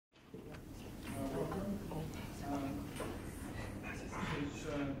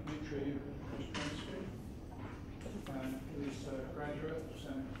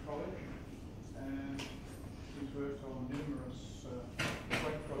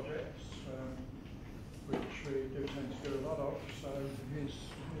we do tend to do a lot of. So here's to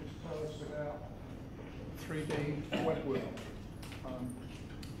tell us about 3D web world.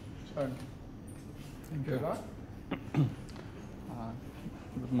 Thank you.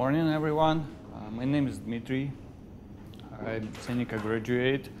 Good morning, everyone. My name is Dmitry. I'm Seneca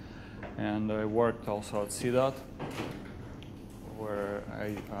graduate, and I worked also at CDOT, where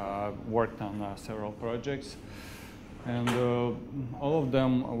I worked on several projects. And all of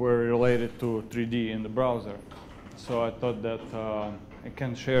them were related to 3D in the browser. So I thought that I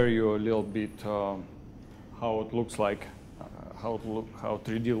can share you a little bit how it looks like, how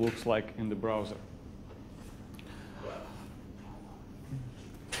 3D looks like in the browser.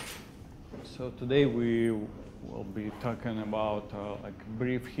 So today we will be talking about like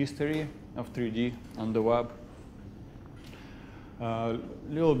brief history of 3D on the web. A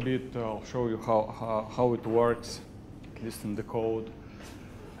little bit, I'll show you how it works, at least in the code.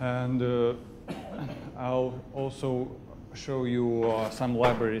 And I'll also show you some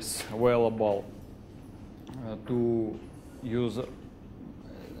libraries available to use,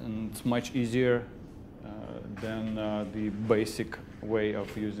 and it's much easier than the basic way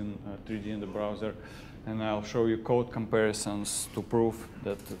of using 3D in the browser. And I'll show you code comparisons to prove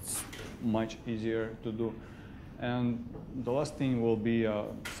that it's much easier to do. And the last thing will be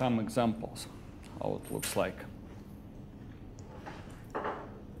some examples, how it looks like. So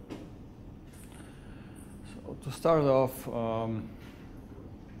to start off, so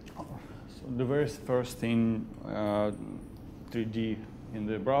the very first thing 3D in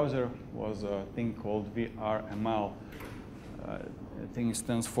the browser was a thing called VRML. I think it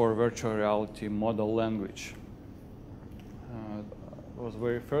stands for Virtual Reality Model Language. It was the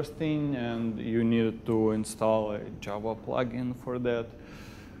very first thing, and you needed to install a Java plugin for that,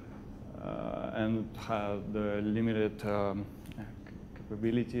 and it had limited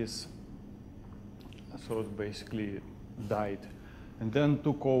capabilities, so it basically died. And then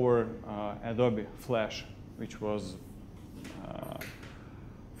took over Adobe Flash, which was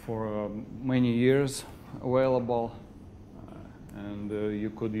for many years available, and you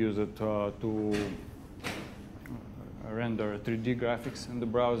could use it to render 3D graphics in the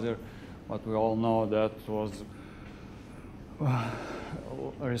browser, but we all know that was a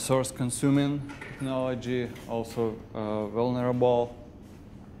resource-consuming technology, also vulnerable,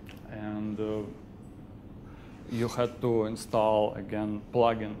 and you had to install, again,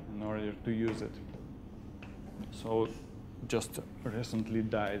 plugin in order to use it. So it just recently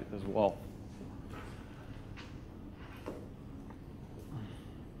died as well.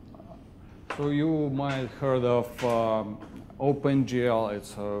 So you might have heard of OpenGL.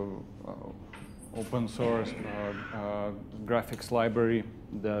 It's an open source graphics library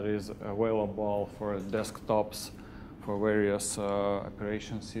that is available for desktops, for various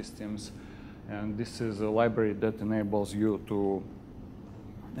operation systems. And this is a library that enables you to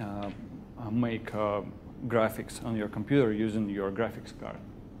make graphics on your computer using your graphics card.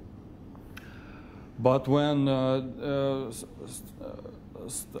 But when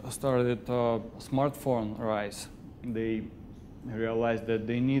started smartphone rise, they realized that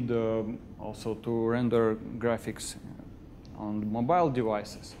they need also to render graphics on mobile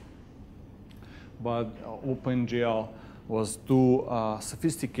devices. But OpenGL was too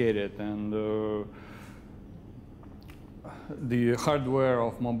sophisticated, and the hardware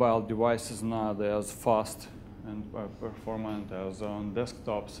of mobile devices not as fast and performant as on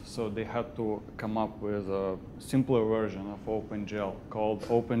desktops, so they had to come up with a simpler version of OpenGL called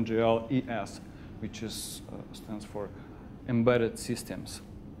OpenGL ES, which is, stands for Embedded Systems.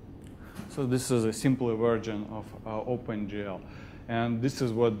 So this is a simpler version of OpenGL, and this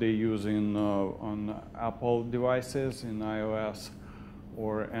is what they use in on Apple devices, in iOS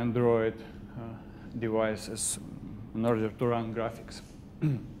or Android devices in order to run graphics.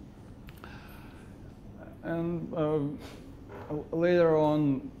 And later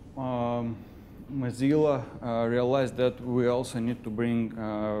on, Mozilla realized that we also need to bring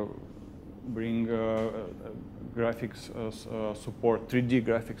graphics support, 3D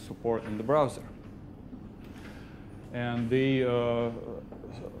graphics support in the browser. And they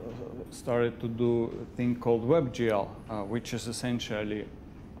started to do a thing called WebGL, which is essentially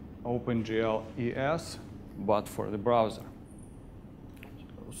OpenGL ES, but for the browser.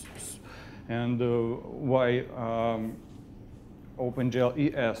 And why OpenGL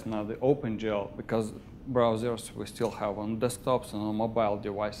ES, not the OpenGL? Because browsers we still have on desktops and on mobile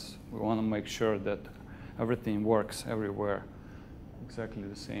devices. We want to make sure that everything works everywhere exactly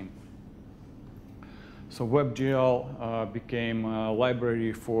the same. So WebGL became a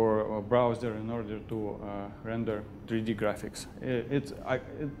library for a browser in order to render 3D graphics.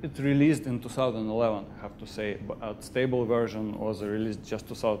 It's released in 2011, I have to say, but stable version was released just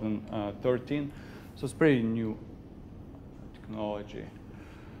 2013, so it's pretty new technology.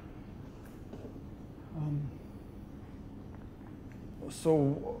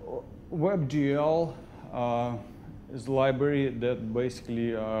 So WebGL is a library that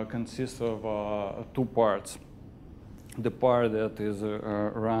basically consists of two parts. The part that is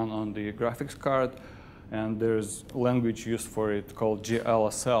run on the graphics card, and there's language used for it called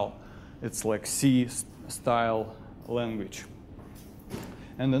GLSL. It's like C-style language.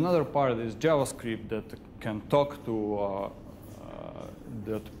 And another part is JavaScript that can talk to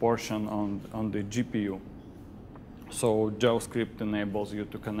that portion on the GPU. So JavaScript enables you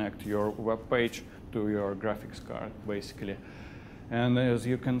to connect your web page to your graphics card, basically. And as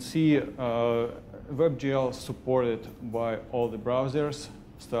you can see, WebGL is supported by all the browsers,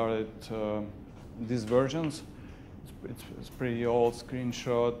 started these versions. It's pretty old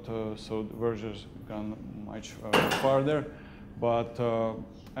screenshot, so the versions gone much farther. But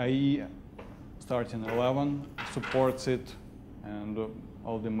IE starting 11 supports it, and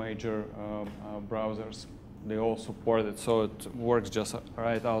all the major browsers, they all support it, so it works just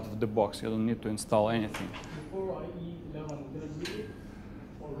right out of the box. You don't need to install anything. Before IE 11, did it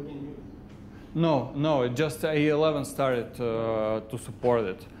or we can use it? No, it just IE11 started to support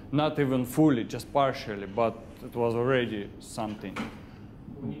it. Not even fully, just partially, but it was already something.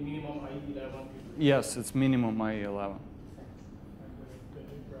 We need minimum IE 11. Yes, it's minimum IE11. And the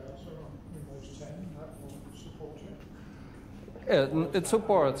new browser on Windows 10, that will support it. Yeah, it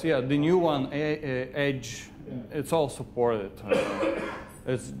supports, yeah, the new one, Edge, it's all supported.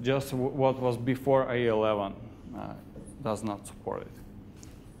 It's just what was before IE11 does not support it.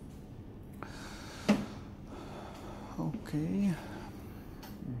 Okay.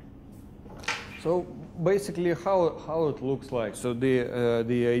 So basically, how it looks like. So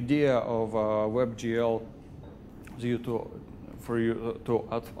the idea of WebGL is for you to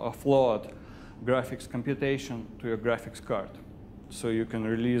offload graphics computation to your graphics card, so you can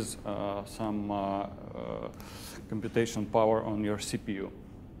release some computation power on your CPU.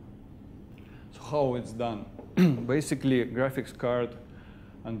 So how it's done? Basically, graphics card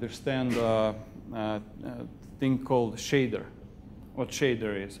understand a thing called shader. What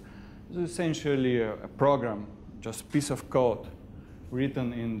shader is? It's essentially a program, just a piece of code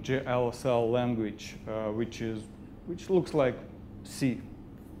written in GLSL language, which looks like C,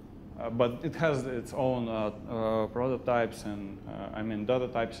 but it has its own prototypes and data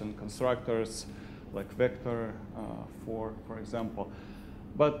types and constructors, like vector for example.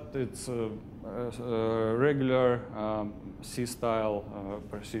 But it's a regular C-style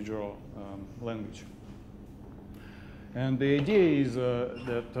procedural language. And the idea is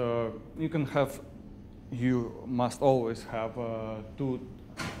that you must always have two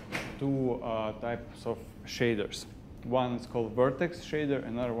types of shaders. One is called vertex shader,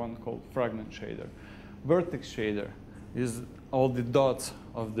 another one called fragment shader. Vertex shader is all the dots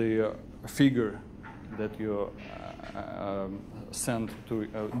of the figure that you send to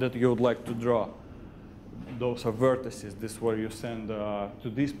that you would like to draw. Those are vertices. This is where you send to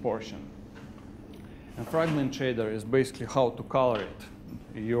this portion. And fragment shader is basically how to color it,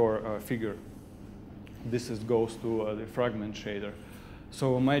 your figure. This goes to the fragment shader.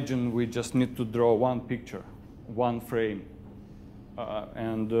 So imagine we just need to draw one picture, one frame.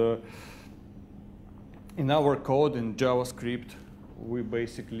 In our code in JavaScript, we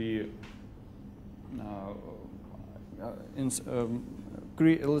basically,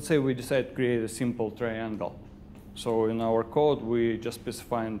 let's say we decide to create a simple triangle. So in our code, we just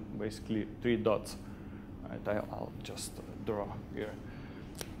specify basically 3 dots. Right, I'll just draw here.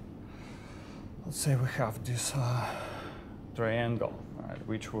 Let's say we have this triangle, right,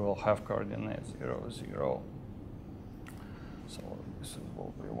 which will have coordinates 0, 0. So this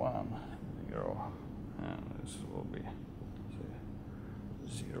will be 1, 0, and this will be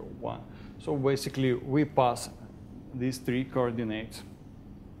 0, 1. So basically, we pass these 3 coordinates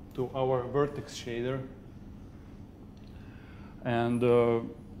to our vertex shader, and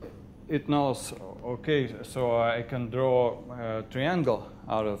it knows, okay, so I can draw a triangle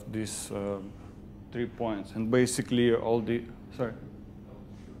out of these 3 points, and basically all the, sorry.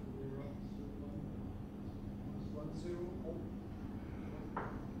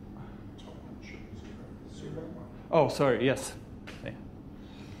 Oh, sorry, yes. Yeah.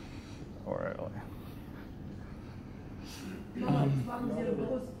 Or No, it's 1, 0,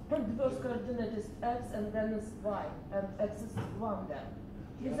 because the first coordinate is x and then is y, and x is 1 then.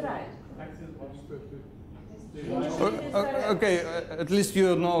 He's right. X is 1. Okay, at least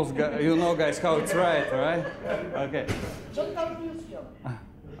you know, guys, how it's right? Okay. Don't confuse you.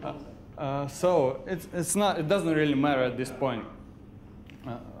 So it doesn't really matter at this point.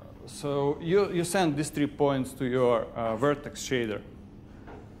 So you send these 3 points to your vertex shader.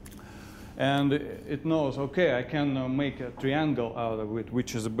 And it knows, okay, I can make a triangle out of it,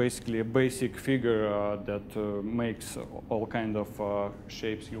 which is basically a basic figure that makes all kind of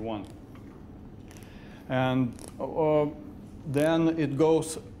shapes you want. And then it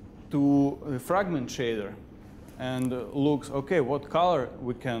goes to the fragment shader and looks, okay, what color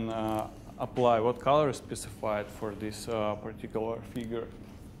we can apply, what color is specified for this particular figure.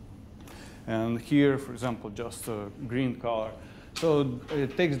 And here, for example, just a green color. So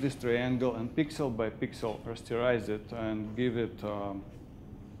it takes this triangle and pixel by pixel rasterize it and give it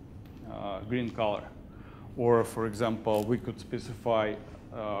green color. Or, for example, we could specify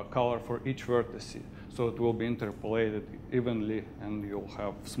color for each vertex. So it will be interpolated evenly, and you'll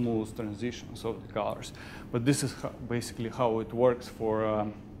have smooth transitions of the colors. But this is basically how it works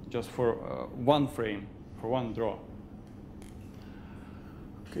for just for one frame, for one draw.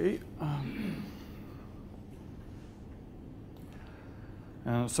 Okay.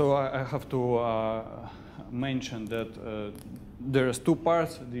 So I have to mention that there's 2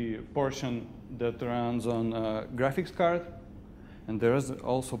 parts: the portion that runs on graphics card, and there is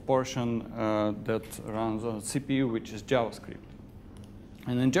also portion that runs on CPU, which is JavaScript.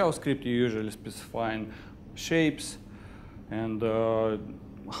 And in JavaScript, you usually specify shapes and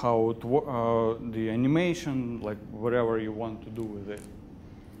how the animation, like whatever you want to do with it.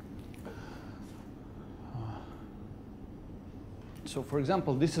 So, for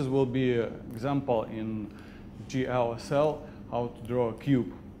example, this will be an example in GLSL how to draw a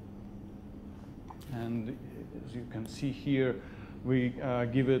cube. And as you can see here, we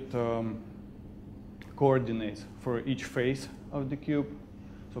give it coordinates for each face of the cube.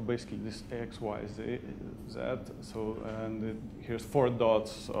 So basically, this X, Y, Z. So here's 4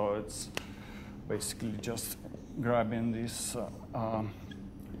 dots. So it's basically just grabbing these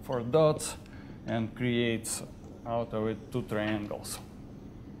 4 dots and creates out of it 2 triangles.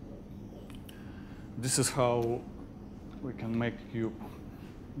 This is how we can make a cube.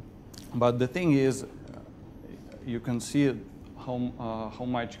 But the thing is, you can see how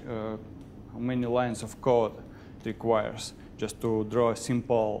many lines of code it requires just to draw a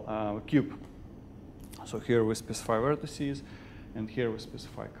simple cube. So here we specify vertices, and here we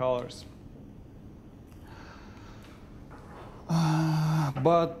specify colors.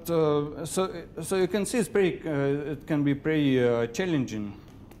 So you can see it's it can be pretty challenging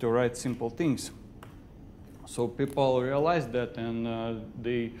to write simple things. So people realized that, and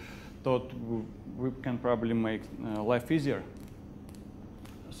they thought we can probably make life easier.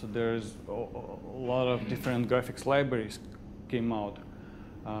 So there's a lot of different graphics libraries came out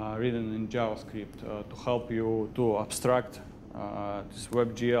written in JavaScript to help you to abstract this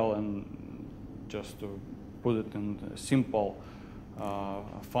WebGL and just to put it in simple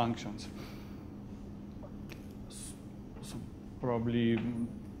functions. So probably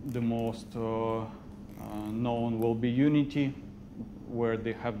the most known will be Unity, where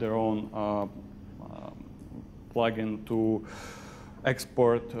they have their own plugin to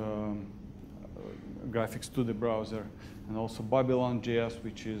export graphics to the browser, and also Babylon.js,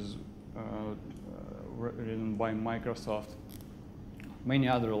 which is written by Microsoft. Many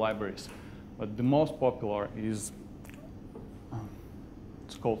other libraries. But the most popular is,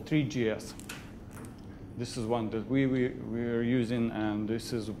 it's called 3GS. This is one that we are using, and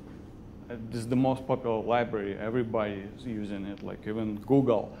this is the most popular library. Everybody is using it, like even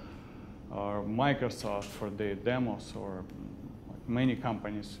Google or Microsoft for their demos, or like many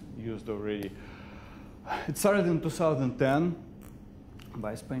companies used already. It started in 2010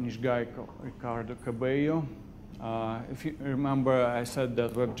 by a Spanish guy called Ricardo Cabello. If you remember, I said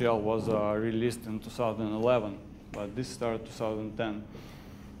that WebGL was released in 2011, but this started 2010.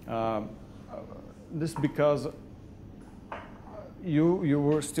 This because you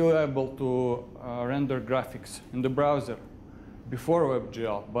were still able to render graphics in the browser before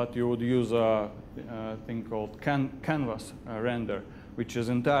WebGL, but you would use a thing called canvas render, which is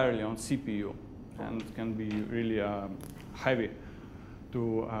entirely on CPU, and it can be really heavy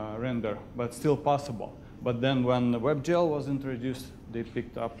to render, but still possible. But then when the WebGL was introduced, they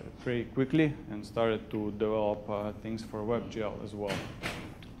picked up pretty quickly and started to develop things for WebGL as well.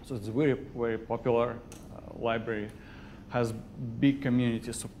 So it's a very, very popular library, has big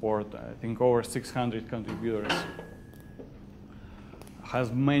community support, I think over 600 contributors. Has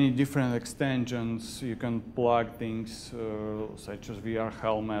many different extensions. You can plug things such as VR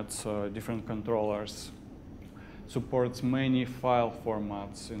helmets, different controllers, supports many file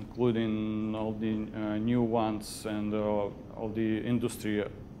formats, including all the new ones and all the industry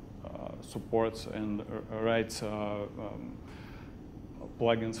supports and writes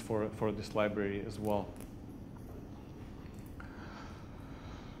plugins for this library as well.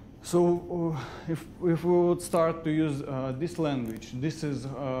 So if we would start to use this language, this is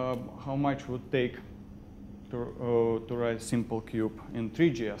how much it would take to write a simple cube in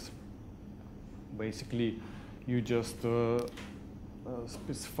 3GS. Basically, you just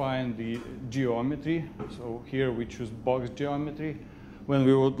specifying the geometry. So here we choose box geometry. When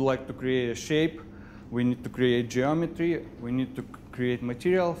we would like to create a shape, we need to create geometry, we need to create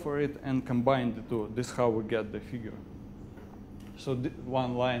material for it, and combine the two. This is how we get the figure. So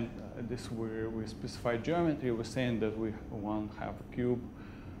one line, this where we specify geometry, we're saying that we want to have a cube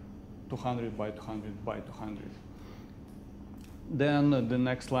 200 by 200 by 200. Then the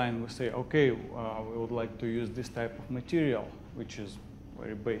next line we say, okay, we would like to use this type of material, which is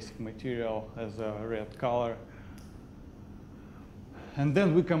very basic material, has a red color. And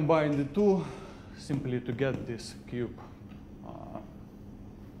then we combine the two simply to get this cube.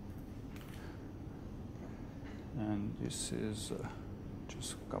 And this is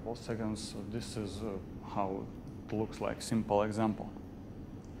just a couple seconds. So this is how it looks like, simple example.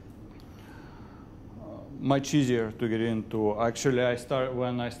 Much easier to get into. Actually,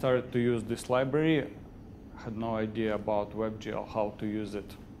 when I started to use this library, I had no idea about WebGL, how to use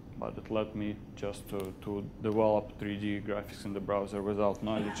it. But it led me just to develop 3D graphics in the browser without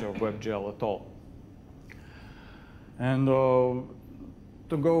knowledge of WebGL at all. And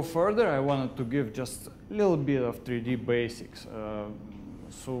to go further, I wanted to give just a little bit of 3D basics.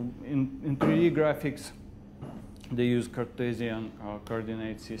 So in 3D graphics, they use Cartesian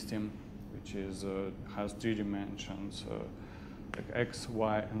coordinate system, which is, has 3 dimensions, like X,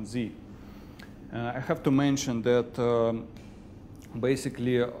 Y, and Z. I have to mention that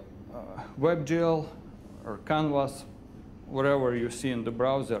basically WebGL or Canvas, whatever you see in the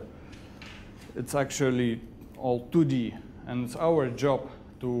browser, it's actually all 2D, and it's our job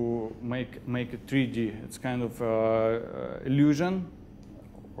to make it 3D. It's kind of illusion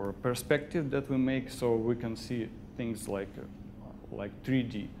or perspective that we make, so we can see things like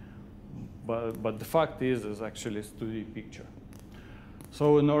 3D. But the fact is actually a 2D picture.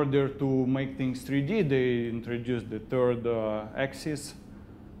 So in order to make things 3D, they introduced the third axis.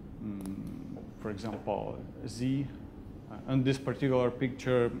 For example, Z. In this particular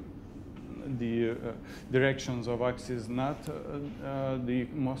picture, the directions of axis not the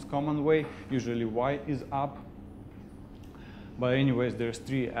most common way. Usually Y is up. But anyways, there's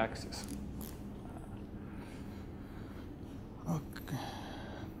 3 axes. Okay.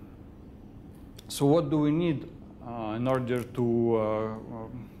 So what do we need in order to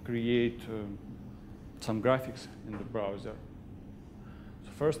create some graphics in the browser?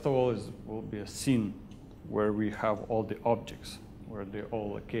 So first of all, will be a scene where we have all the objects, where they're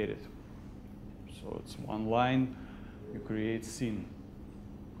all located. So it's one line, you create scene.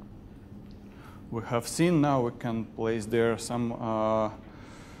 We have scene, now we can place there some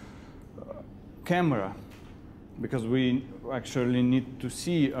camera, because we actually need to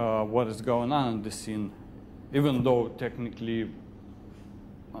see what is going on in the scene, even though technically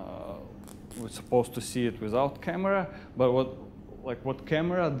we're supposed to see it without camera. But what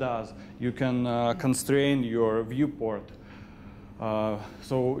camera does, you can constrain your viewport.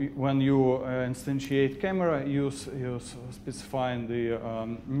 So when you instantiate camera, you specify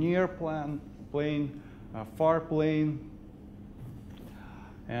the near plane, far plane,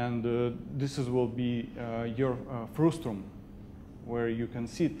 and this will be your frustum, where you can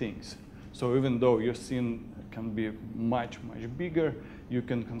see things. So even though your scene can be much bigger, you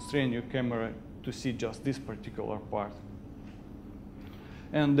can constrain your camera to see just this particular part.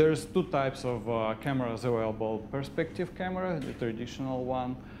 And there's 2 types of cameras available: perspective camera, the traditional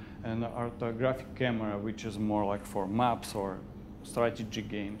one, and orthographic camera, which is more like for maps or strategy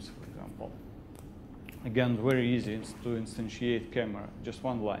games, for example. Again, very easy to instantiate camera, just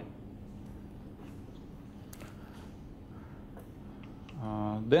one line.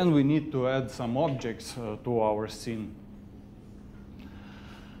 Then we need to add some objects to our scene.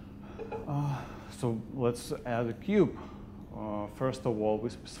 So let's add a cube. First of all, we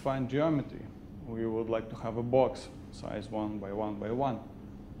specify geometry. We would like to have a box size 1 by 1 by 1.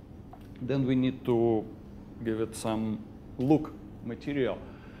 Then we need to give it some look, material.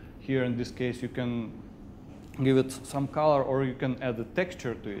 Here in this case, you can give it some color, or you can add a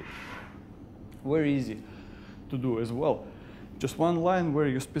texture to it. Very easy to do as well. Just one line where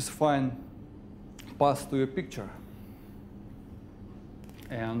you specify path to your picture.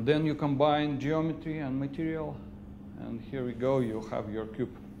 And then you combine geometry and material And here we go, you have your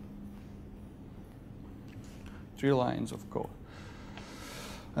cube. 3 lines of code.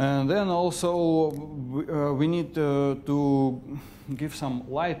 And then also we need to give some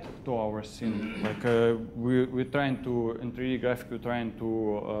light to our scene. Like we're trying to, in 3D graphic, we're trying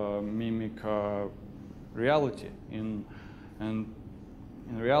to mimic reality. And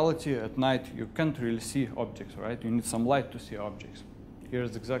in reality, at night, you can't really see objects, right? You need some light to see objects.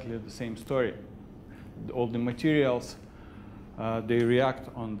 Here's exactly the same story. All the materials, they react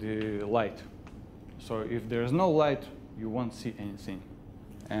on the light. So if there's no light, you won't see anything.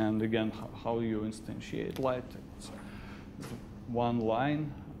 And again, how you instantiate light? It's one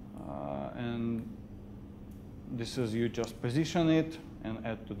line, and this is you just position it and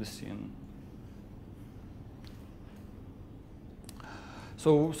add to the scene.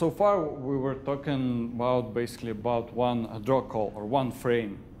 So far we were talking about basically about one draw call or one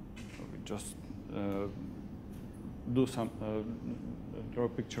frame. So we just do some draw a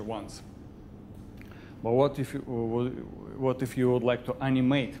picture once. But what if you would like to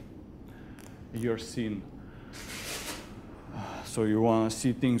animate your scene? So you want to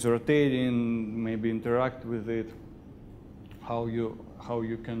see things rotating, maybe interact with it. How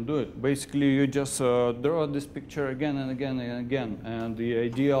you can do it? Basically, you just draw this picture again and again and again. And the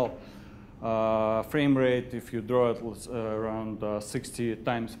ideal frame rate, if you draw it, was around 60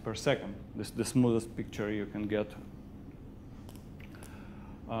 times per second. This is the smoothest picture you can get.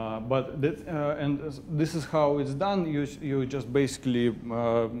 This is how it's done. You just basically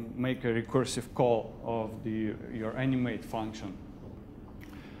make a recursive call of your animate function.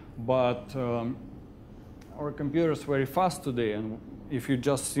 But our computer is very fast today, and if you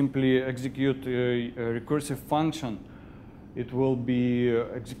just simply execute a recursive function, it will be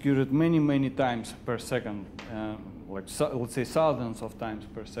executed many times per second, let's say thousands of times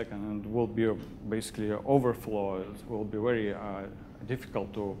per second, and will be basically an overflow. It will be very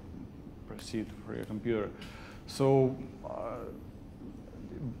difficult to proceed for your computer. So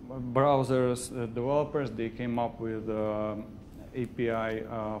browsers, developers, they came up with API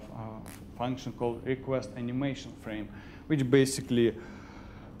function called request animation frame, which basically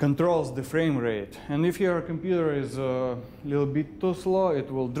controls the frame rate. And if your computer is a little bit too slow,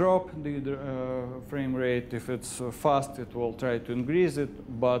 it will drop the frame rate. If it's fast, it will try to increase it.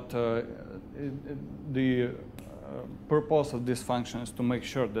 But the purpose of this function is to make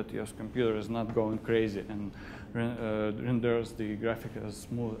sure that your computer is not going crazy and renders the graphic as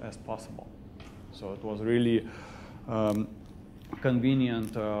smooth as possible. So it was really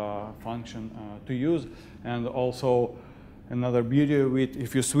convenient function to use. And also another beauty of it,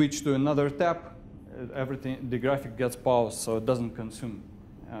 if you switch to another tab, the graphic gets paused, so it doesn't consume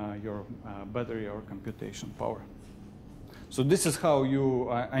your battery or computation power. So this is how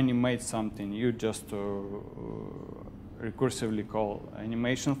you animate something. You just recursively call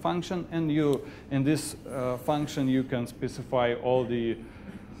animation function, and in this function you can specify all the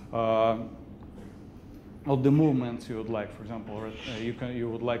movements you would like. For example, you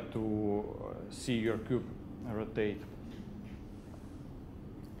would like to see your cube rotate.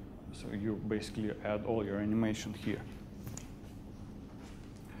 So you basically add all your animation here.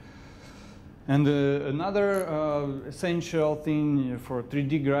 And another essential thing for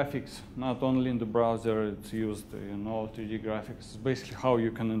 3D graphics, not only in the browser, it's used in all 3D graphics, is basically how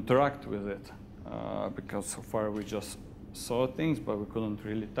you can interact with it. Because so far we just saw things, but we couldn't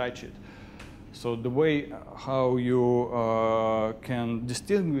really touch it. So the way how you can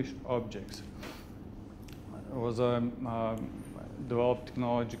distinguish objects was a developed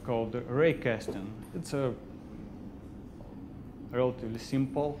technology called ray casting. It's a relatively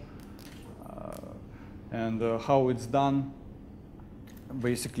simple. And how it's done,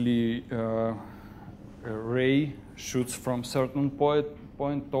 basically a ray shoots from certain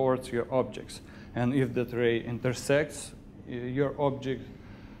point towards your objects. And if that ray intersects your object,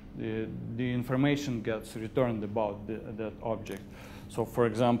 the information gets returned about that object. So for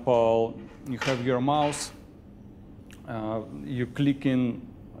example, you have your mouse, you click in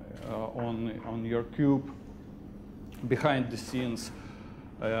on your cube. Behind the scenes,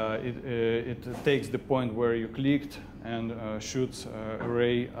 it takes the point where you clicked and shoots a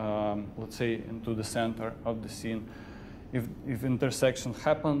ray, let's say, into the center of the scene. If intersection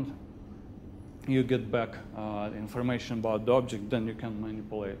happened, you get back information about the object, then you can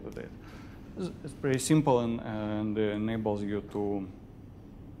manipulate with it. It's pretty simple and enables you to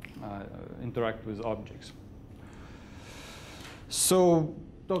interact with objects. So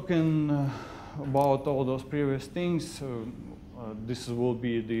talking about all those previous things, this will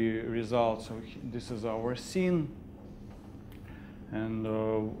be the result. So this is our scene. And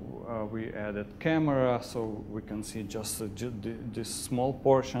we added camera, so we can see just this small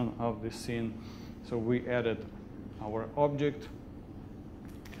portion of the scene. So we added our object,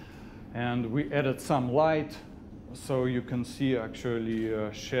 and we added some light, so you can see actually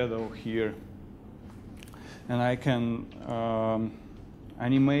a shadow here. And I can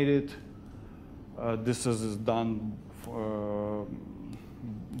animate it. This is done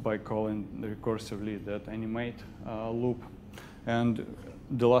by calling recursively that animate loop. And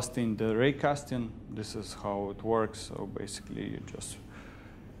the last thing, the ray casting, this is how it works. So basically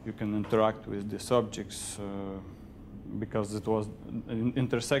you can interact with these objects because it was an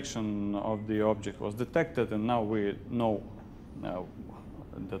intersection of the object was detected, and now we know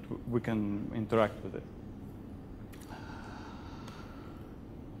that we can interact with it.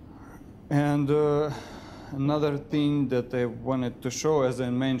 And another thing that I wanted to show, as I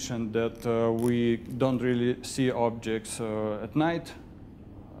mentioned, that we don't really see objects at night.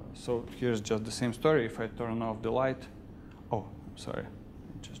 So here's just the same story. If I turn off the light, oh, sorry,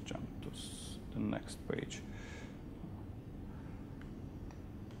 just jump to the next page.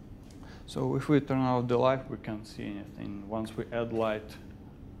 So if we turn off the light, we can't see anything. Once we add light,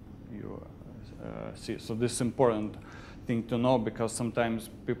 you see. So this is important thing to know, because sometimes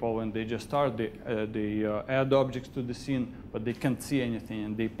people, when they just start, they add objects to the scene, but they can't see anything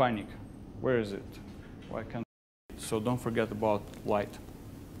and they panic. Where is it? Why can't I see it? So don't forget about light.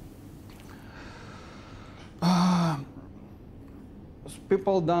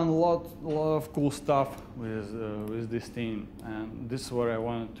 People done a lot of cool stuff with this thing, and this is what I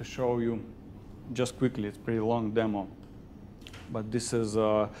wanted to show you just quickly. It's a pretty long demo, but this is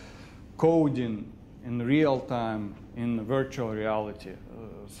coding in real time in virtual reality.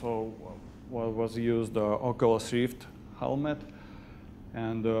 So what was used, the Oculus Rift helmet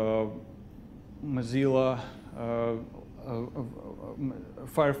and Mozilla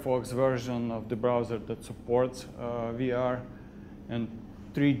Firefox version of the browser that supports VR, and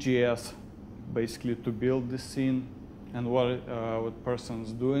 3GS basically to build this scene. And what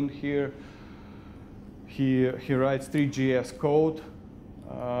person's doing here, he writes 3GS code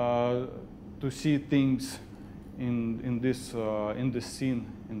to see things in this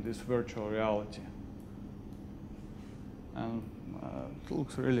scene, in this virtual reality. And it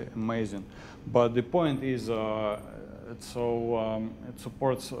looks really amazing. But the point is, it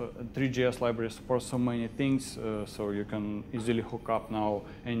supports 3GS library supports so many things, so you can easily hook up now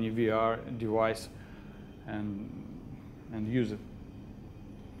any VR device and use it,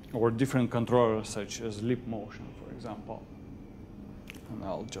 or different controllers such as lip motion, for example. And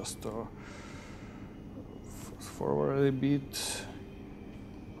I'll just forward a bit.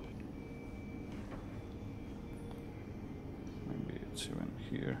 Maybe it's even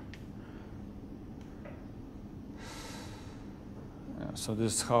here. So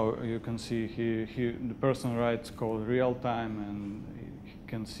this is how you can see the person writes code real time, and he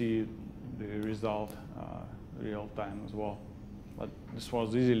can see the result real time as well. But this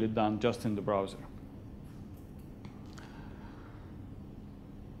was easily done just in the browser.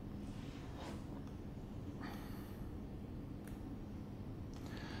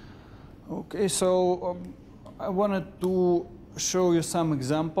 Okay, so I wanted to show you some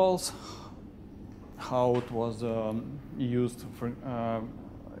examples how it was used for.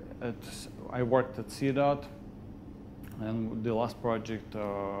 I worked at CDOT, and the last project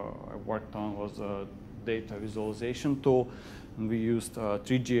I worked on was a data visualization tool, and we used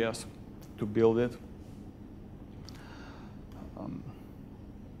 3GS to build it.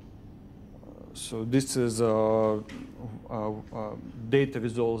 So this is a data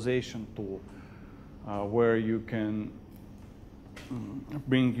visualization tool where you can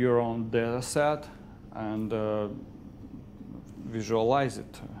bring your own data set and visualize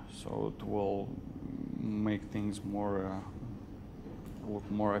it, so it will make things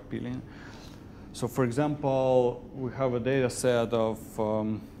look more appealing. So for example, we have a data set of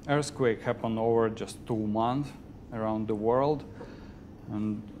earthquake happened over just 2 months around the world,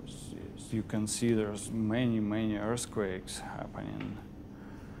 and as you can see, there's many earthquakes happening.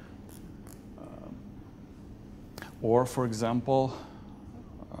 Or for example,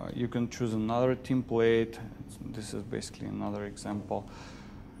 you can choose another template. This is basically another example.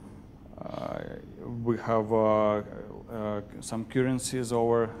 We have some currencies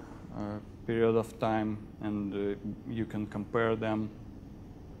over a period of time, and you can compare them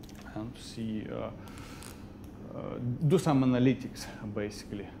and see, do some analytics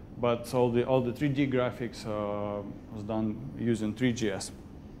basically. But all the 3D graphics was done using 3GS.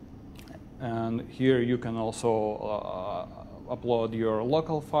 And here you can also upload your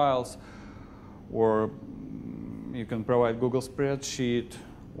local files, or you can provide Google spreadsheet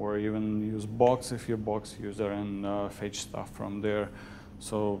or even use Box if you're a Box user and fetch stuff from there.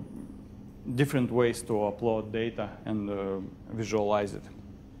 So different ways to upload data and visualize it.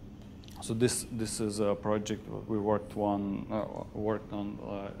 So this is a project we worked on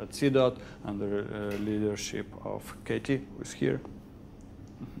at CDOT under leadership of Katie, who is here.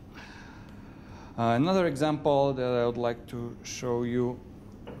 Another example that I would like to show you.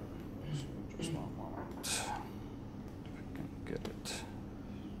 Just one moment, if I can get it.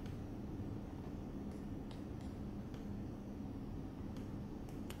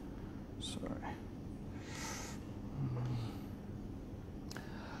 Sorry.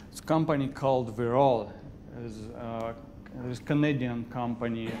 It's a company called Virol. It's a Canadian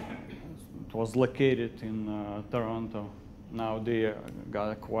company. It was located in Toronto. Now they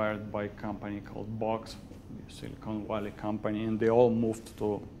got acquired by a company called Box, the Silicon Valley company, and they all moved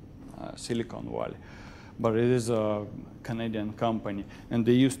to Silicon Valley. But it is a Canadian company, and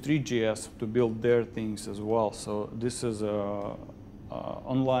they use 3GS to build their things as well. So this is a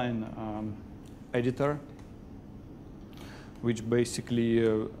online editor, which basically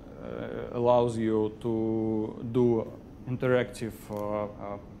allows you to do interactive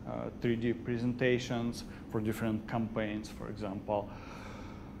 3D presentations for different campaigns, for example.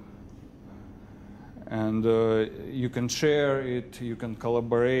 And you can share it, you can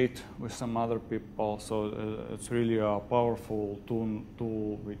collaborate with some other people. So it's really a powerful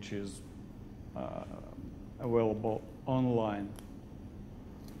tool which is available online.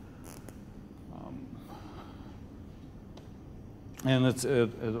 And it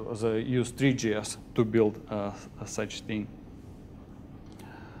was used 3GS to build such thing.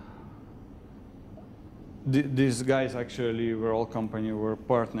 These guys actually were all company, were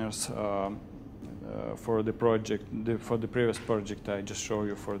partners for the project, for the previous project I just showed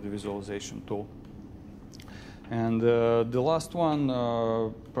you for the visualization tool. And the last one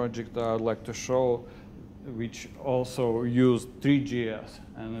project I'd like to show, which also used 3GS,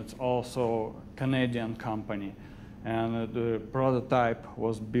 and it's also Canadian company. And the prototype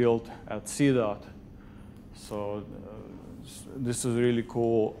was built at CDOT. So this is really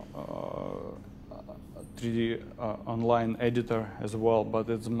cool 3D online editor as well, but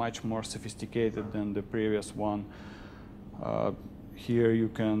it's much more sophisticated than the previous one. Here you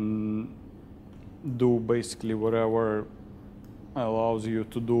can do basically whatever allows you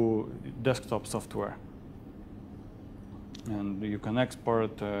to do desktop software. And you can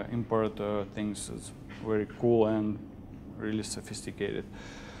export, import things. It's very cool and really sophisticated.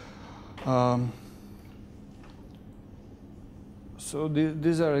 So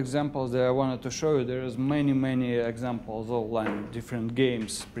these are examples that I wanted to show you. There is many examples online, different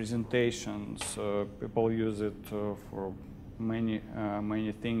games, presentations. People use it for many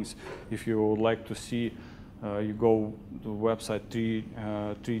things. If you would like to see, you go to the website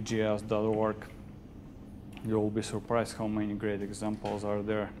 3gs.org. You'll be surprised how many great examples are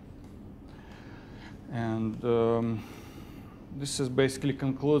there. And this is basically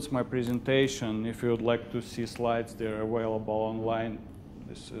concludes my presentation. If you would like to see slides, they're available online.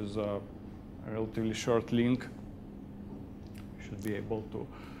 This is a relatively short link. You should be able to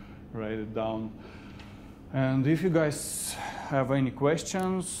write it down. And if you guys have any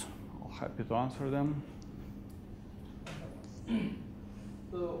questions, I'm happy to answer them.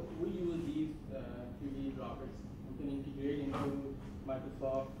 So we use these 3D graphics. We can integrate into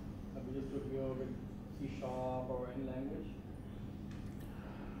Microsoft Visual Studio with C# or any language,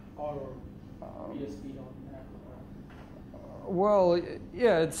 or PSP.NET. Well,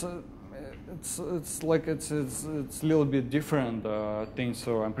 yeah, it's a little bit different thing.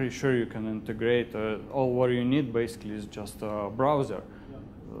 So I'm pretty sure you can integrate. All what you need basically is just a browser. Yeah.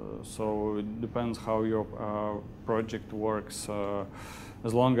 So it depends how your project works.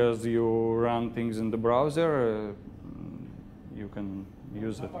 As long as you run things in the browser, you can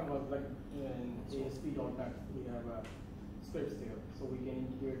use it. My point was like in ASP.NET, we have scripts there, so we can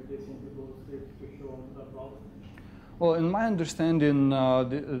integrate this into those scripts to show on the browser. Well, in my understanding,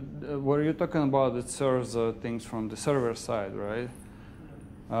 what you're talking about, it serves things from the server side, right?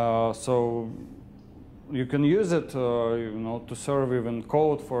 So you can use it, to serve even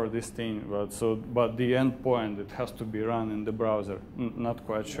code for this thing. But the endpoint, it has to be run in the browser. Not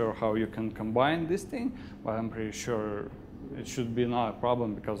quite sure how you can combine this thing, but I'm pretty sure it should be not a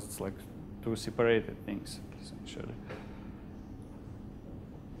problem because it's like two separated things, essentially.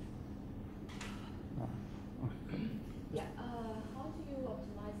 Yeah, how do you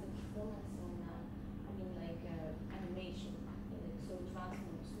optimize the performance on, animation, so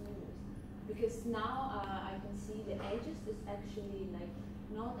transform smooth? Because now I can see the edges is actually like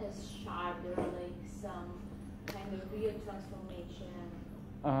not as sharp. There are like some kind kind of weird transformation.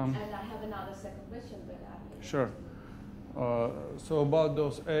 Um, And I have another second question, but I Sure. So about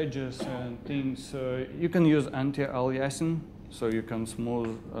those edges and things, you can use anti-aliasing, so you can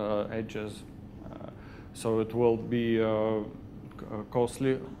smooth edges. So it will be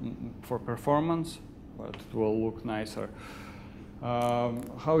costly for performance, but it will look nicer.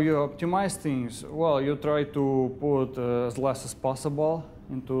 How you optimize things? Well, you try to put as less as possible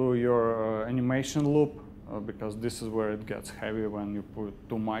into your animation loop, because this is where it gets heavy when you put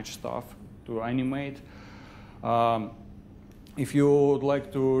too much stuff to animate. If you would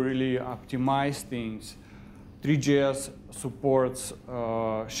like to really optimize things, 3GS supports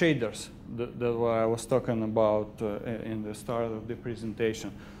shaders. That's what I was talking about in the start of the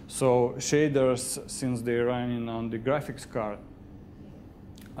presentation. So shaders, since they're running on the graphics card,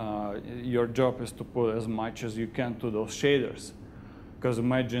 your job is to put as much as you can to those shaders. Because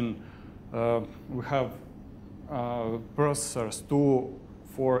imagine we have processors 2,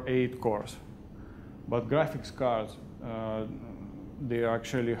 4, 8 cores. But graphics cards, they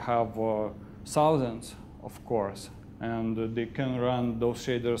actually have thousands of cores, and they can run those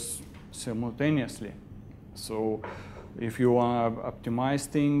shaders simultaneously. So if you want to optimize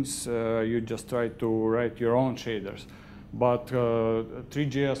things, you just try to write your own shaders. But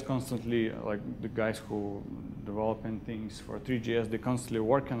 3GS constantly, like the guys who developing things for 3GS, they're constantly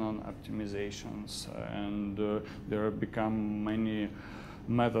working on optimizations, and there have become many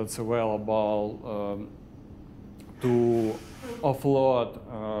methods available to offload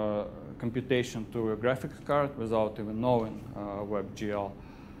computation to a graphics card without even knowing WebGL.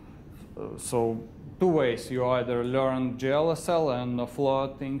 So two ways: you either learn GLSL and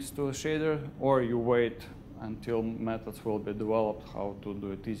offload things to a shader, or you wait until methods will be developed how to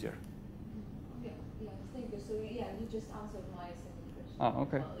do it easier. Yeah, thank you. So yeah, you just answered my second question. Ah,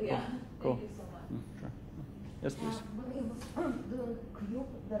 okay. Well, yeah, Cool. thank you so much. Sure. Yes, please. When he was doing Cube,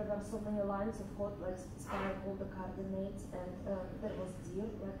 there were so many lines of code, like spanning all the coordinates, and there was dir,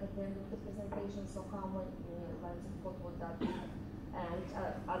 like at the end of the presentation. So how many lines of code would that be? And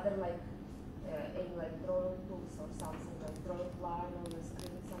other like any like drawing tools or something like drawing line on the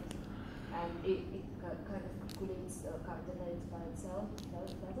screen, something, and it kind of calculates coordinates by itself.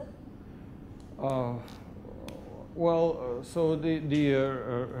 Does it? Well, so the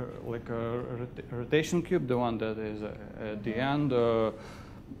like rotation cube, the one that is at the end,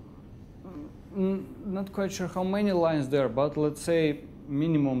 not quite sure how many lines there, but let's say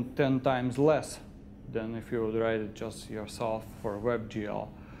minimum 10 times less than if you would write it just yourself for WebGL.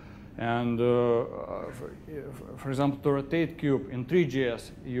 And for example, to rotate cube in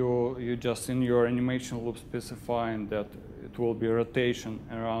 3GS, you just in your animation loop specifying that it will be rotation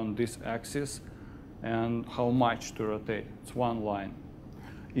around this axis and how much to rotate. It's one line.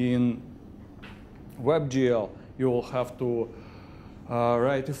 In WebGL, you will have to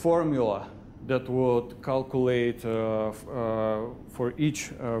write a formula that would calculate for each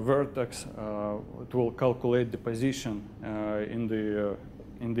vertex. It will calculate the position in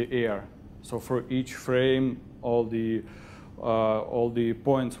the air. So for each frame, all the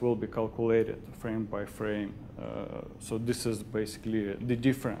points will be calculated frame by frame. So this is basically the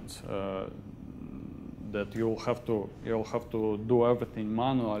difference. That you'll have to do everything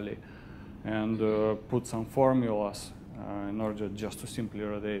manually and put some formulas in order just to simply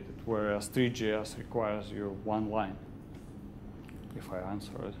rotate it, whereas 3GS requires you one line, if I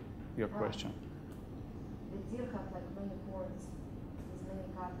answered your question. The dir have like many ports with many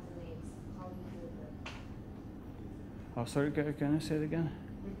coordinates. How do you do that? Oh, sorry, can you say it again?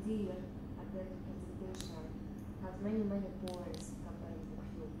 The dir at the presentation has many ports compared to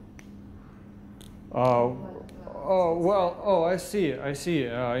cube. I see.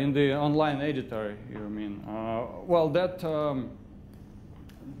 In the online editor, you mean?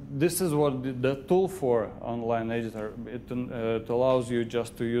 This is what the tool for online editor. It allows you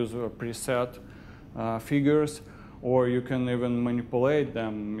just to use preset figures, or you can even manipulate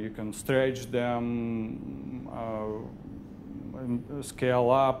them. You can stretch them, scale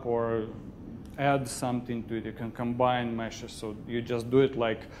up, or add something to it. You can combine meshes. So you just do it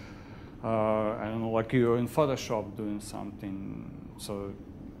like, I don't know, like you're in Photoshop doing something. So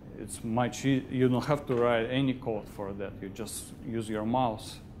it's much easier. You don't have to write any code for that. You just use your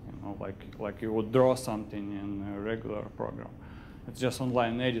mouse, like you would draw something in a regular program. It's just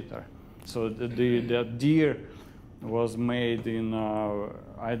online editor. So that dir was made in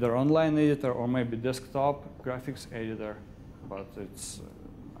either online editor or maybe desktop graphics editor, but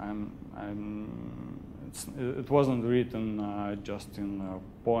it wasn't written just in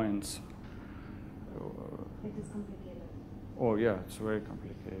points. It is complicated. Oh yeah, it's very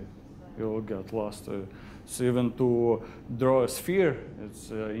complicated. Right. you'll get lost. So even to draw a sphere,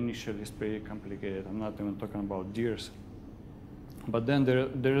 it's initially it's pretty complicated. I'm not even talking about gears. But then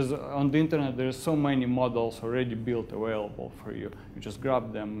there is on the internet there's so many models already built available for you. You just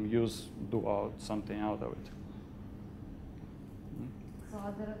grab them, do something out of it. So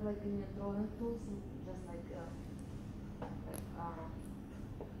are there like any drawing tools, just like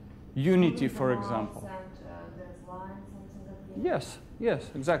Unity, moving the for mouse example. And there's lines, something like that? Yes,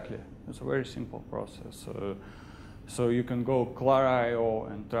 yes, exactly. It's a very simple process. So you can go Clara.io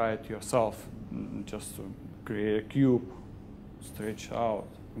and try it yourself, just to create a cube, stretch out,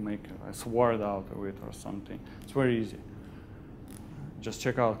 make a sword out of it or something. It's very easy. Just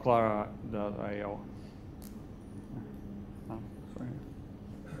check out Clara.io. Sorry.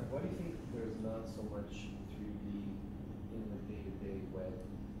 Why do you think there's not so much 3D in the day-to-day web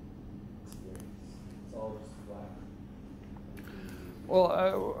experience? It's all just flat. Well,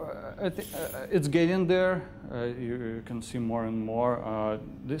 I think it's getting there. You can see more and more.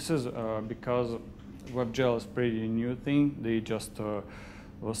 This is because WebGL is pretty new thing. They just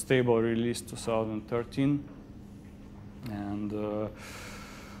was stable release 2013, and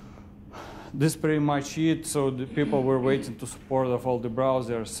this is pretty much it. So the people were waiting to support of all the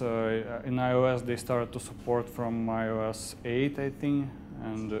browsers. In iOS, they started to support from iOS 8, I think,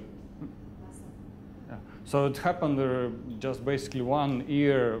 and yeah. So it happened just basically 1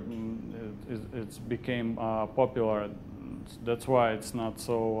 year. It became popular. That's why it's not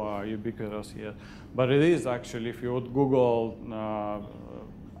so ubiquitous yet. But it is actually, if you would Google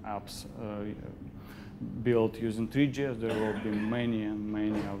apps built using 3GS, there will be many and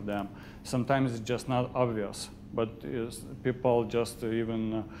many of them. Sometimes it's just not obvious, but people just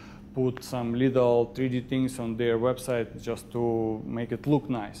even put some little 3D things on their website just to make it look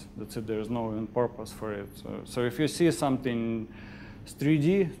nice. That's it. There's no even purpose for it. So if you see something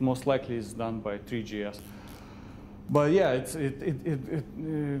 3D, most likely it's done by 3GS. But yeah,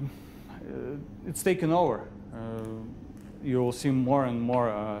 it's taken over. You will see more and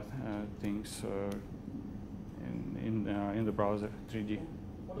more things in the browser 3D.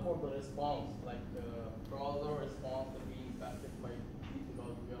 What about the response, like the browser response will be impacted by these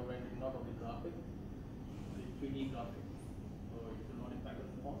because we are rendering not only graphic, the 3D graphic. So it will not impact the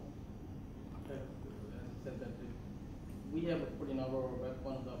response. As said that we have put in our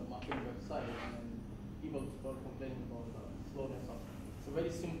on the marketing website, and people are complaining about the slowness of it. It's a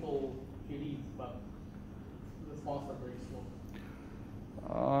very simple 3D, but the response are very slow.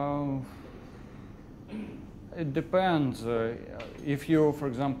 It depends. If you, for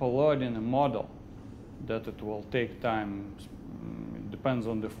example, load in a model, that it will take time. It depends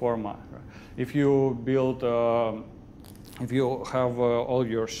on the format. Right? If you build, if you have all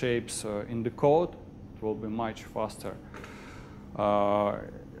your shapes in the code, it will be much faster.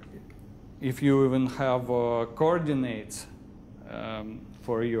 If you even have coordinates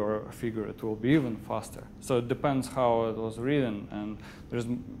for your figure, it will be even faster. So it depends how it was written, and there's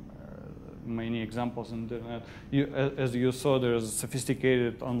many examples on the internet. As you saw, there's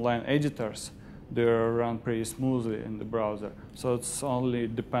sophisticated online editors. They run pretty smoothly in the browser. So it only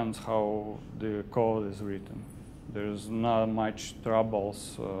depends how the code is written. There's not much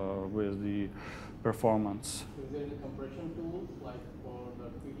troubles with the performance. Is there any compression tools like for the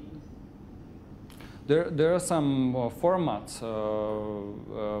 3Ds? There are some formats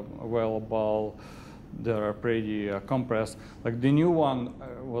available that are pretty compressed. Like the new one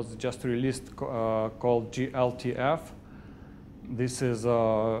was just released called GLTF. This is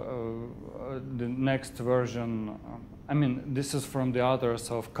the next version. I mean, this is from the authors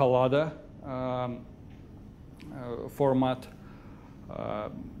of Collada format,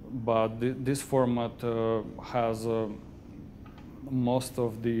 but this format has most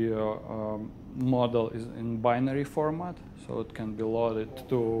of the model is in binary format, so it can be loaded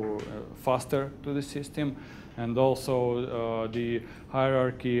to faster to the system, and also the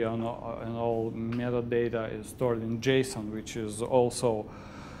hierarchy and all metadata is stored in JSON, which is also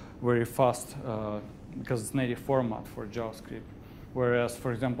very fast because it's native format for JavaScript. Whereas,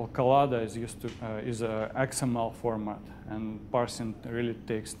 for example, Collada is used to is a XML format, and parsing really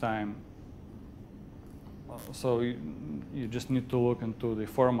takes time. So you just need to look into the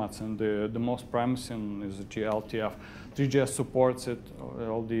formats, and the most promising is GLTF. 3GS supports it,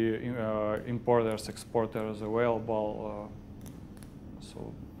 all the importers, exporters available,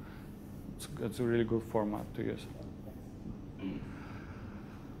 so it's a really good format to use.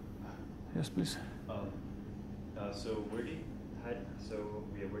 Yes, please. So where do you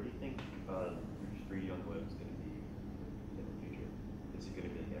think 3D on the web is going to be in the future? Is it going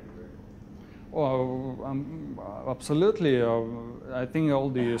to be everywhere? Well, absolutely. I think all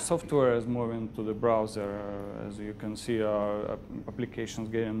the software is moving to the browser. As you can see, applications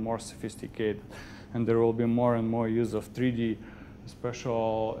getting more sophisticated, and there will be more and more use of 3D,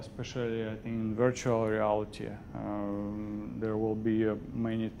 especially I think in virtual reality. There will be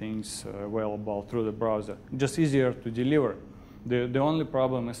many things available through the browser. Just easier to deliver. The only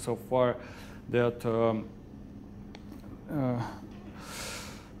problem is so far that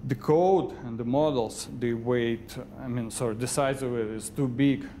the code and the models, the weight, the size of it is too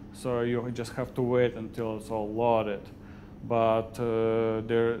big, so you just have to wait until it's all loaded. But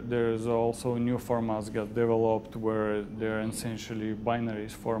there's also new formats get developed where they're essentially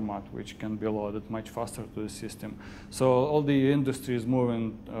binaries format, which can be loaded much faster to the system. So all the industry is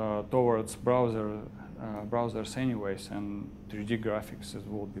moving towards browsers anyways, and 3D graphics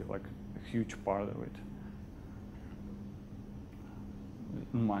will be like a huge part of it,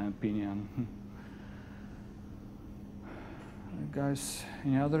 in my opinion. Guys,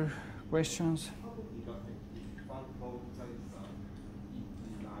 any other questions?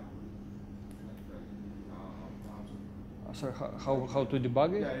 So how to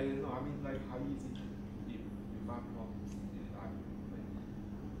debug it? Yeah, no, I mean like how easy if you find problems in the library.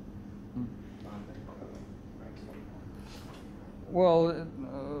 Well,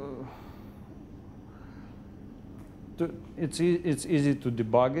 it's easy to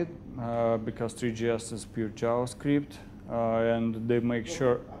debug it because 3GS is pure JavaScript, and they make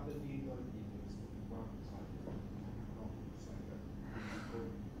sure.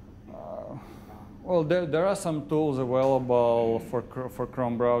 Well, there are some tools available for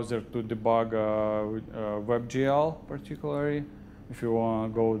Chrome browser to debug WebGL, particularly. If you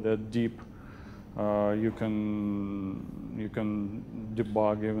want to go that deep, you can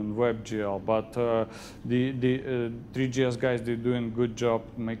debug even WebGL. But the 3GS guys, they're doing a good job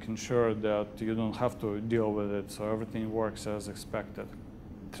making sure that you don't have to deal with it, so everything works as expected.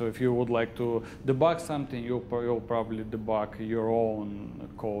 So if you would like to debug something, you'll probably debug your own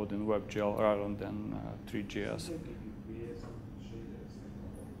code in WebGL rather than 3GS.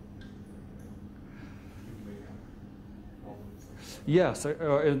 Yes,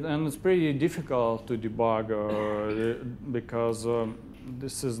 and it's pretty difficult to debug because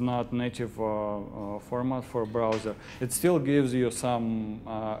this is not native format for a browser. It still gives you some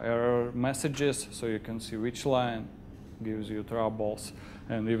error messages, so you can see which line gives you troubles,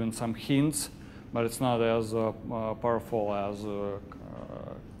 and even some hints, but it's not as powerful as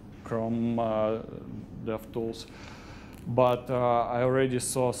Chrome DevTools. But I already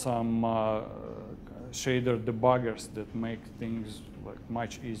saw some shader debuggers that make things like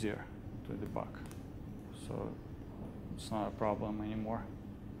much easier to debug. So it's not a problem anymore.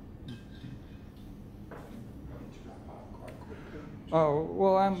 Oh,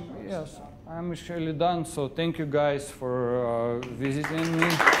 well, I'm actually done, so thank you guys for visiting me.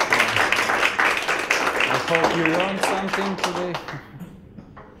 I hope you learned something today.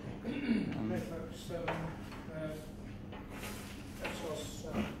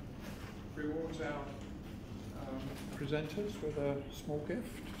 FSOSS rewards our presenters with a small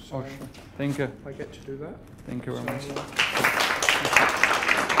gift. So Oh, sure. Thank you. I get to do that. Thank you very much. So,